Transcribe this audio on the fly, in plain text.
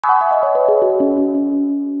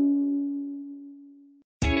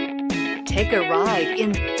Take a ride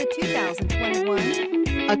in the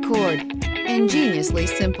 2021 Accord. Ingeniously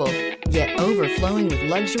simple, yet overflowing with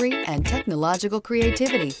luxury and technological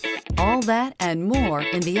creativity. All that and more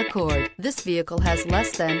in the Accord. This vehicle has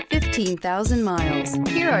less than 15,000 miles.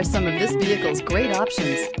 Here are some of this vehicle's great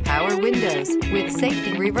options: power windows with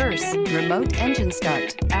safety reverse, remote engine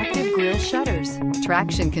start, active grille shutters,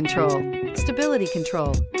 traction control, stability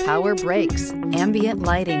control, power brakes, ambient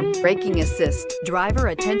lighting, braking assist, driver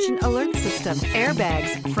attention alert system,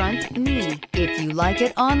 airbags, front knee. If you like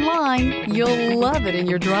it online, you'll love it in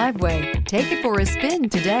your driveway. Take it for a spin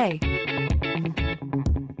today.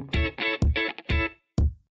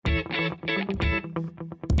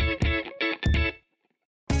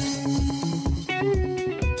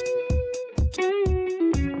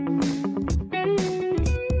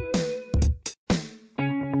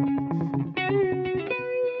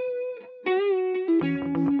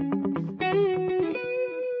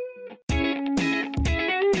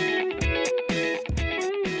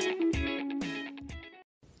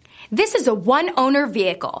 This is a one-owner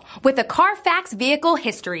vehicle with a Carfax Vehicle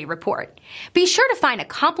History Report. Be sure to find a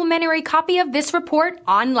complimentary copy of this report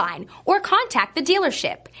online or contact the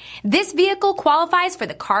dealership. This vehicle qualifies for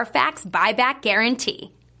the Carfax Buyback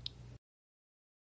Guarantee.